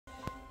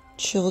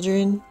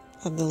Children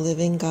of the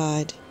living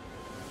God,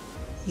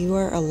 you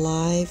are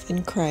alive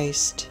in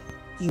Christ.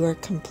 You are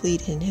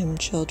complete in Him,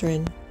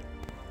 children.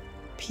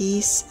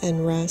 Peace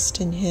and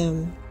rest in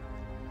Him.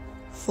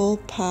 Full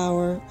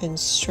power and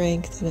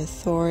strength and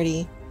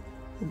authority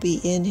will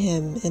be in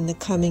Him in the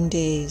coming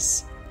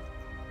days.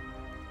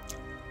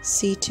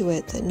 See to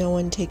it that no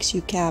one takes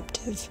you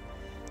captive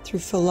through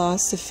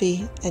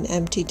philosophy and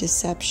empty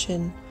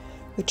deception,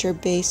 which are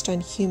based on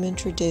human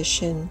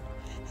tradition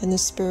and the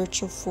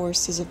spiritual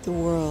forces of the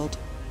world,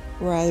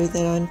 rather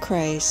than on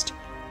Christ.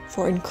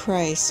 For in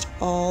Christ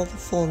all the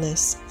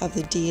fullness of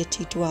the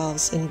deity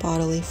dwells in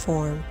bodily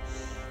form,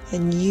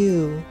 and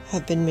you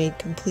have been made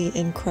complete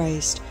in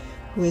Christ,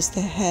 who is the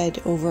head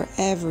over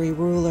every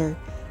ruler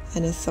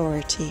and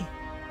authority.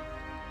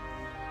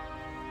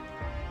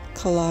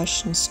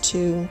 Colossians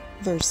 2,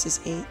 verses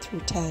 8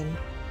 through 10.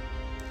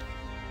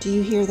 Do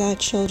you hear that,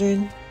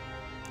 children?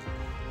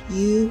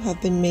 You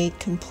have been made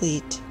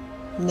complete,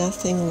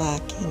 nothing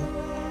lacking.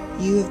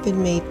 You have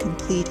been made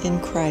complete in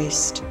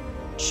Christ.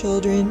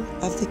 Children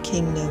of the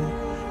kingdom,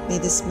 may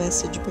this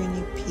message bring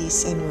you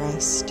peace and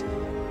rest.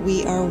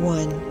 We are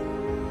one.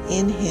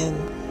 In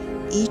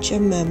Him, each a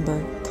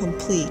member,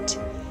 complete.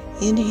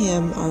 In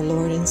Him, our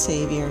Lord and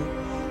Saviour.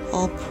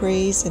 All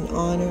praise and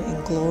honor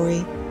and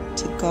glory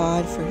to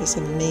God for His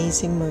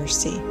amazing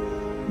mercy.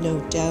 No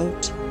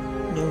doubt,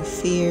 no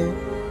fear,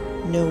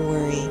 no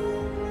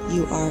worry.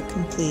 You are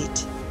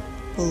complete.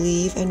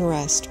 Believe and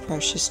rest,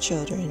 precious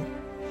children.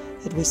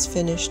 It was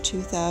finished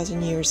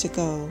 2,000 years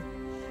ago.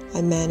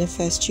 I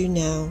manifest you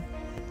now,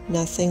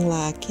 nothing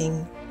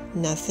lacking,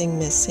 nothing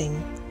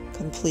missing,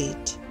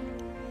 complete.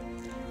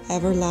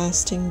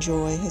 Everlasting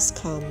joy has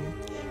come.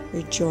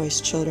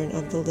 Rejoice, children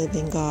of the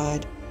living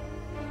God.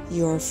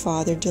 Your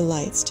Father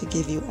delights to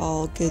give you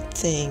all good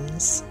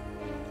things.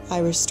 I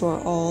restore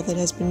all that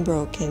has been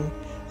broken.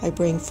 I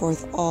bring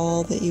forth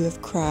all that you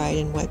have cried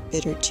and wept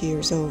bitter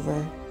tears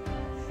over.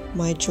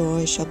 My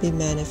joy shall be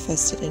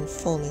manifested in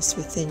fullness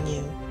within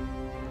you.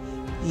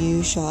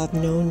 You shall have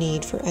no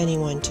need for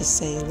anyone to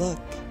say, "Look,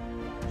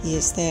 He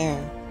is there,"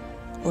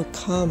 or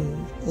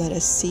 "Come, let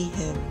us see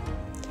Him."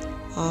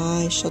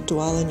 I shall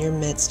dwell in your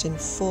midst in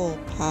full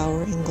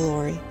power and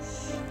glory,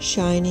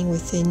 shining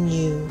within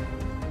you,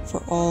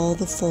 for all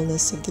the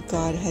fullness of the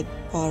Godhead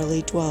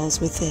bodily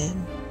dwells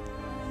within.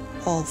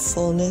 All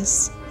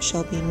fullness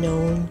shall be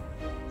known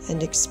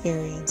and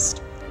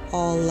experienced,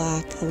 all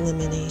lack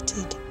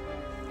eliminated,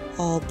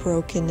 all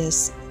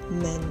brokenness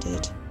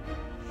mended.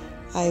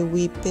 I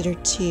weep bitter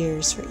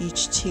tears for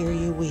each tear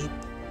you weep.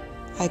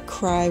 I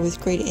cry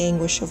with great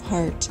anguish of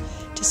heart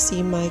to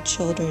see my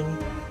children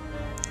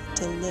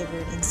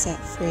delivered and set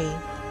free.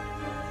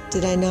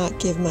 Did I not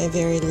give my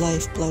very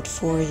lifeblood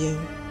for you?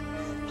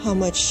 How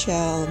much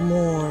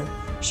more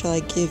shall I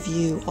give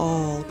you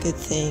all good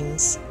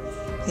things?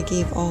 I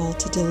gave all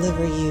to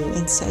deliver you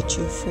and set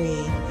you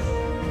free.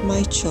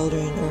 My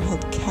children are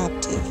held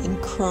captive and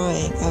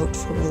crying out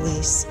for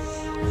release.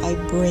 I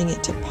bring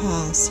it to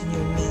pass in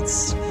your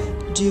midst.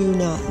 Do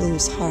not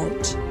lose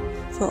heart,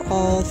 for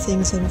all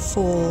things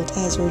unfold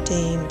as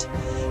ordained.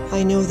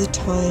 I know the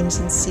times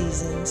and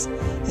seasons,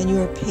 and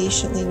you are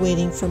patiently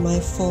waiting for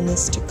my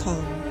fullness to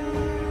come.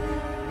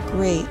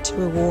 Great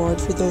reward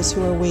for those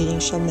who are waiting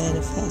shall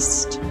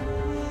manifest.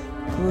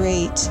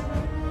 Great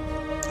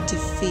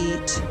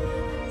defeat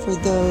for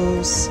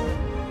those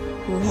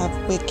who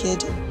have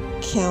wicked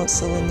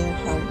counsel in their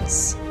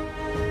hearts.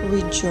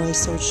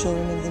 Rejoice, O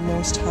children of the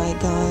Most High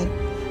God.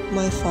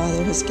 My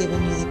Father has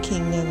given you the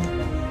kingdom.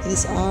 It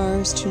is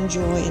ours to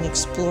enjoy and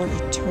explore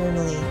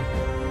eternally.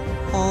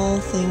 All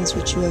things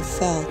which you have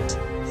felt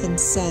and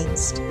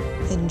sensed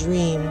and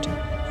dreamed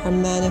are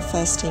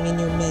manifesting in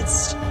your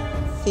midst.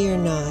 Fear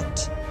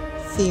not,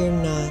 fear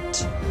not,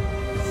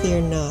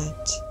 fear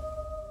not.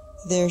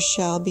 There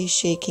shall be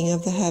shaking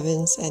of the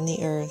heavens and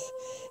the earth,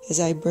 as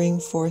I bring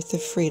forth the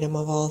freedom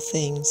of all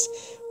things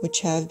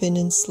which have been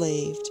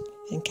enslaved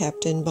and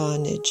kept in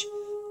bondage,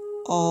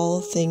 all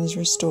things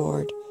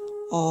restored,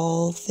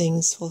 all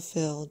things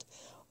fulfilled,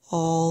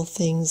 all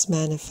things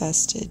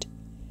manifested.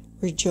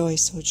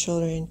 Rejoice, O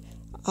children.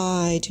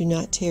 I do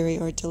not tarry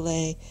or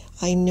delay.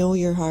 I know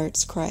your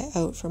hearts cry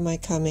out for my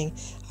coming.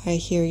 I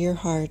hear your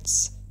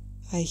hearts.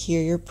 I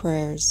hear your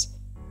prayers.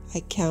 I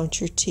count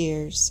your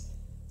tears.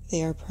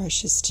 They are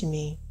precious to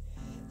me.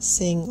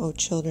 Sing, O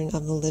children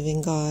of the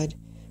living God.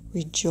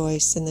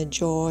 Rejoice in the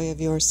joy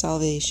of your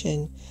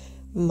salvation.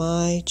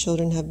 My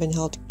children have been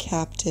held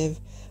captive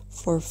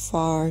for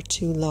far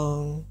too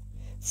long.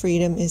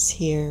 Freedom is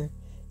here.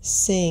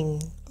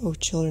 Sing, O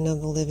children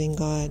of the living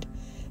God.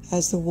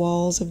 As the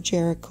walls of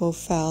Jericho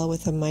fell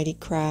with a mighty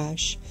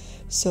crash,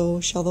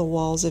 so shall the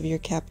walls of your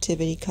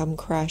captivity come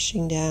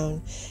crashing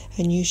down,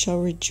 and you shall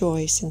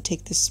rejoice and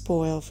take the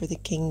spoil for the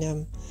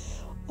kingdom.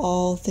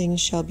 All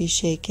things shall be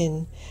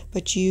shaken,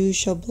 but you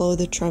shall blow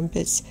the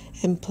trumpets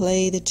and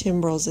play the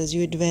timbrels as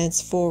you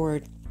advance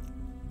forward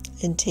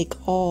and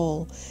take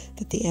all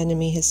that the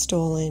enemy has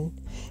stolen.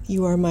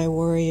 You are my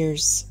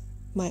warriors,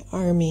 my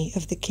army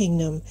of the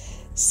kingdom,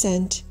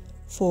 sent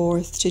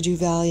forth to do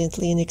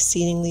valiantly and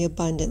exceedingly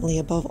abundantly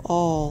above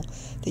all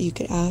that you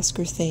could ask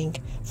or think,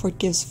 for it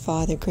gives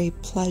Father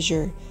great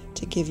pleasure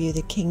to give you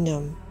the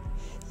kingdom.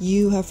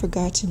 You have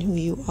forgotten who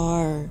you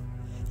are.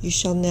 You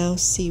shall now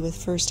see with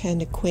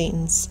first-hand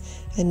acquaintance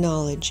and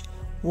knowledge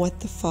what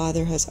the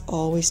Father has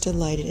always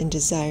delighted and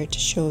desired to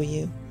show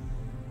you.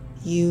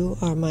 You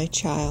are my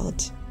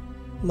child,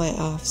 my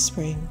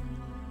offspring,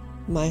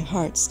 my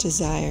heart's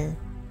desire.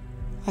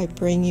 I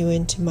bring you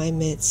into my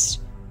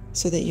midst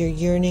so that your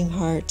yearning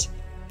heart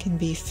can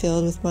be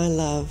filled with my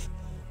love,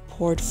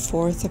 poured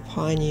forth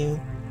upon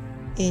you,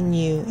 in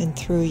you and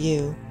through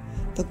you,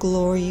 the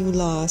glory you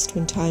lost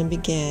when time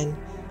began,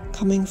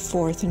 coming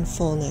forth in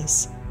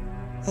fullness,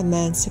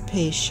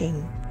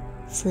 emancipation,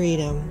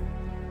 freedom,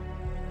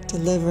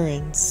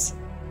 deliverance,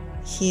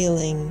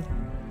 healing,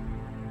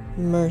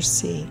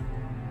 mercy,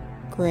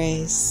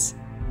 grace,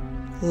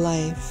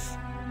 life,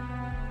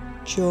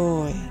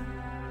 joy,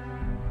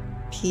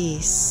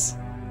 peace,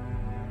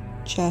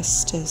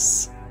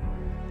 justice,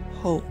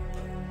 hope.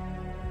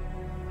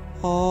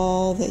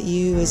 All that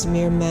you as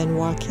mere men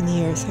walking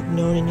the earth have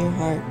known in your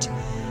heart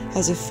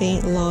as a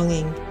faint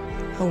longing,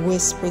 a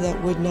whisper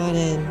that would not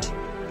end,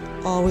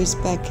 always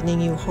beckoning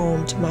you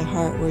home to my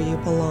heart where you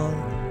belong.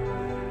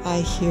 I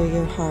hear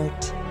your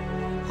heart.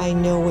 I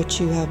know what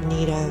you have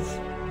need of.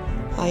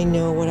 I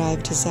know what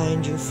I've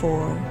designed you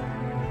for.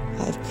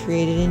 I've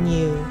created in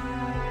you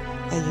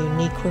a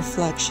unique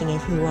reflection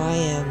of who I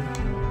am.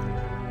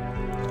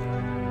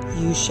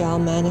 You shall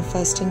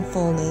manifest in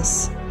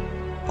fullness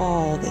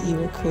all that you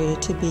were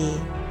created to be.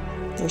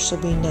 There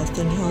shall be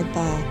nothing held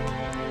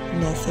back,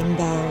 nothing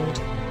bound,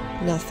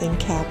 nothing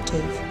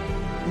captive,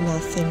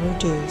 nothing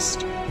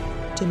reduced,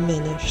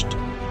 diminished,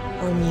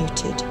 or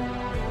muted.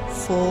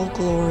 Full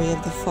glory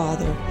of the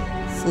Father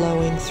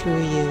flowing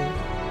through you.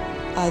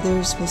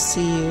 Others will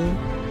see you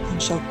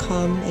and shall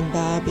come and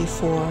bow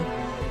before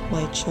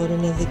my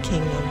children of the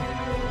kingdom,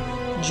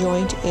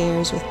 joint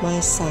heirs with my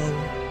Son.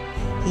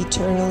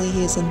 Eternally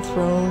he is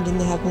enthroned in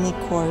the heavenly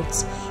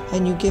courts,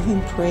 and you give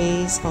him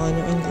praise,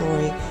 honor, and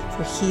glory,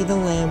 for he, the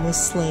Lamb, was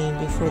slain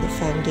before the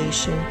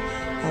foundation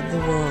of the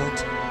world.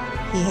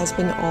 He has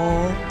been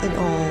all in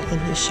all,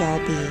 and he shall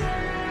be,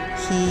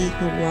 he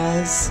who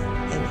was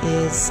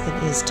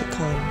and is to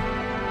come.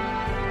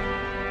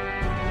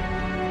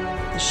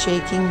 The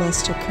shaking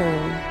must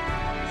occur.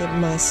 It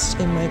must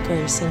in my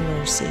grace and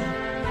mercy.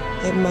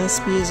 It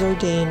must be as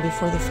ordained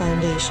before the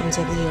foundations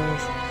of the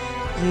earth.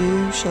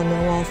 You shall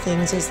know all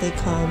things as they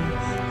come.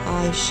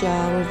 I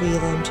shall reveal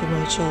them to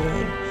my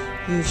children.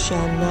 You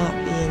shall not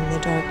be in the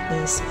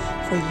darkness,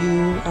 for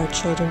you are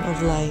children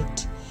of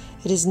light.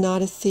 It is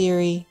not a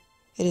theory.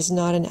 It is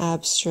not an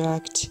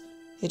abstract.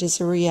 It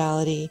is a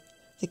reality.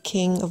 The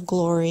King of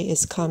glory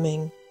is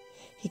coming.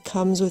 He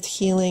comes with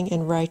healing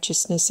and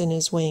righteousness in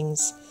his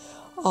wings.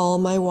 All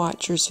my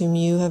watchers whom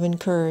you have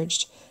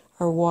encouraged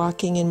are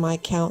walking in my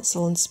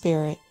counsel and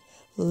spirit.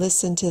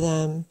 Listen to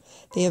them.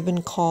 They have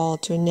been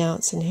called to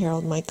announce and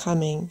herald my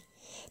coming.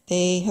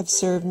 They have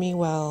served me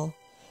well.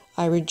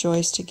 I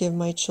rejoice to give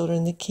my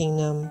children the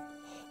kingdom.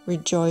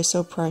 Rejoice,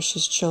 O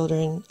precious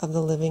children of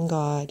the living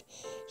God.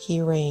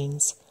 He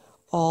reigns.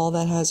 All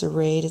that has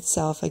arrayed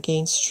itself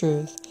against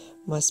truth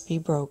must be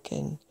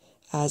broken.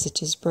 As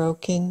it is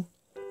broken,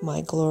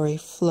 my glory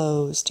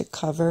flows to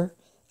cover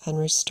and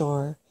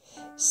restore.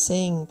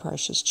 Sing,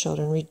 precious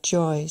children,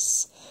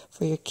 rejoice,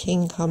 for your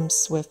King comes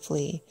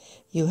swiftly.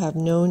 You have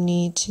no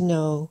need to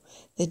know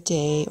the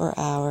day or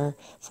hour,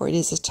 for it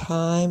is a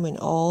time when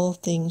all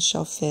things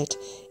shall fit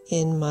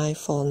in my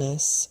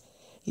fullness.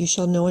 You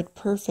shall know it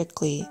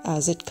perfectly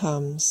as it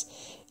comes.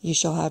 You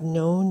shall have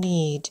no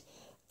need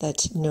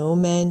that no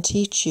man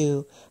teach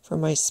you, for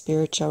my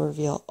Spirit shall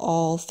reveal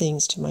all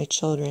things to my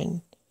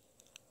children.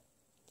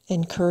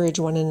 Encourage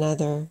one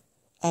another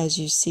as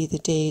you see the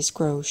days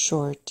grow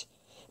short.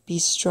 Be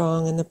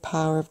strong in the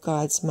power of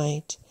God's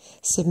might.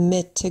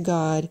 Submit to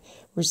God,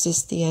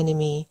 resist the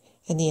enemy,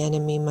 and the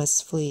enemy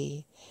must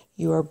flee.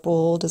 You are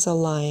bold as a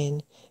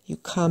lion. You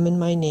come in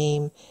my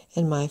name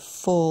and my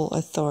full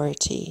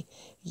authority.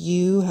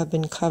 You have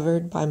been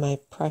covered by my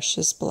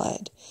precious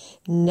blood.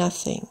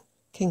 Nothing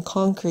can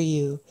conquer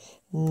you.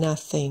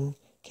 Nothing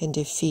can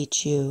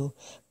defeat you.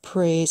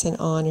 Praise and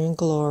honor and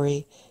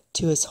glory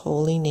to his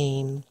holy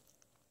name.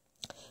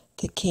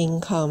 The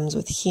King comes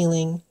with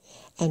healing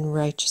and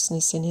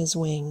righteousness in his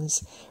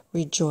wings.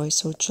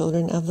 Rejoice, O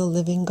children of the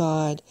living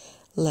God.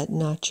 Let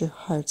not your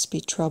hearts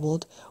be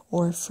troubled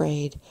or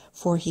afraid,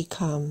 for he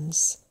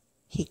comes.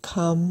 He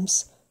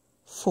comes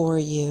for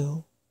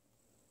you.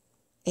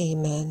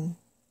 Amen.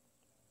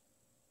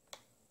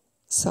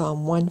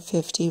 Psalm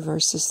 150,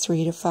 verses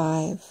 3 to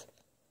 5.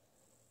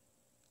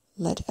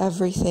 Let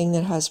everything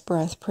that has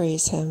breath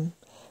praise him.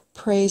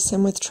 Praise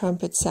him with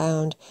trumpet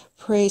sound.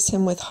 Praise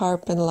him with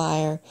harp and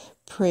lyre.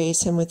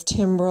 Praise him with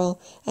timbrel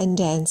and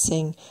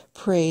dancing.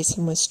 Praise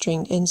him with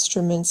stringed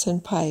instruments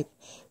and pipe.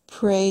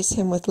 Praise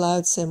him with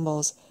loud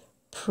cymbals.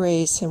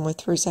 Praise him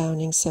with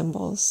resounding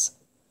cymbals.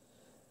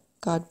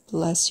 God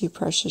bless you,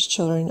 precious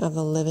children of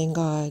the living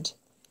God.